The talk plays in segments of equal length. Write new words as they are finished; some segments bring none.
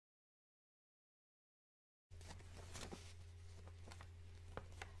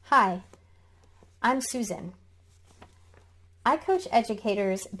Hi, I'm Susan. I coach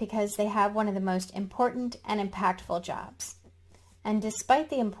educators because they have one of the most important and impactful jobs. And despite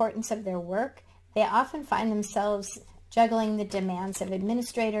the importance of their work, they often find themselves juggling the demands of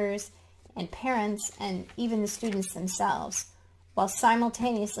administrators and parents and even the students themselves, while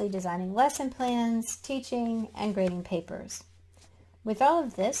simultaneously designing lesson plans, teaching, and grading papers. With all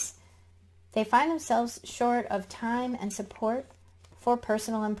of this, they find themselves short of time and support for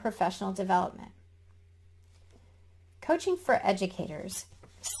personal and professional development. Coaching for Educators,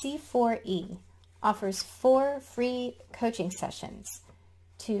 C4E, offers 4 free coaching sessions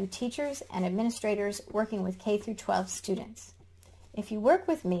to teachers and administrators working with K-12 students. If you work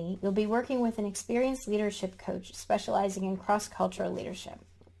with me, you'll be working with an experienced leadership coach specializing in cross-cultural leadership.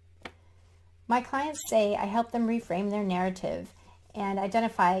 My clients say I help them reframe their narrative and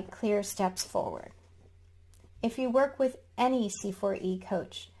identify clear steps forward. If you work with any C4E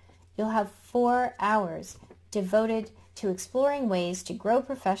coach, you'll have 4 hours devoted to exploring ways to grow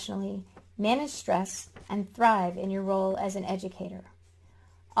professionally, manage stress, and thrive in your role as an educator.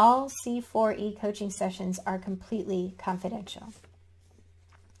 All C4E coaching sessions are completely confidential.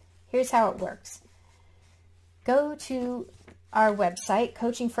 Here's how it works. Go to our website,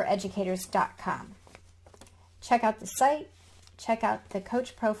 coachingforeducators.com. Check out the site, check out the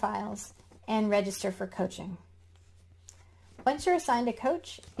coach profiles, and register for coaching. Once you're assigned a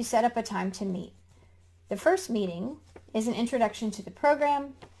coach, you set up a time to meet. The first meeting is an introduction to the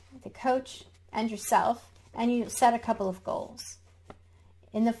program, the coach, and yourself, and you set a couple of goals.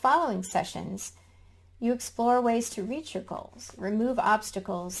 In the following sessions, you explore ways to reach your goals, remove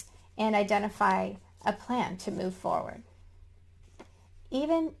obstacles, and identify a plan to move forward.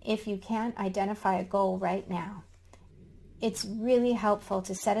 Even if you can't identify a goal right now, it's really helpful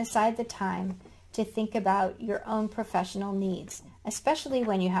to set aside the time to think about your own professional needs, especially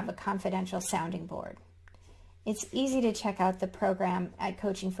when you have a confidential sounding board. It's easy to check out the program at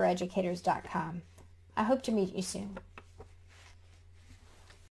coachingforeducators.com. I hope to meet you soon.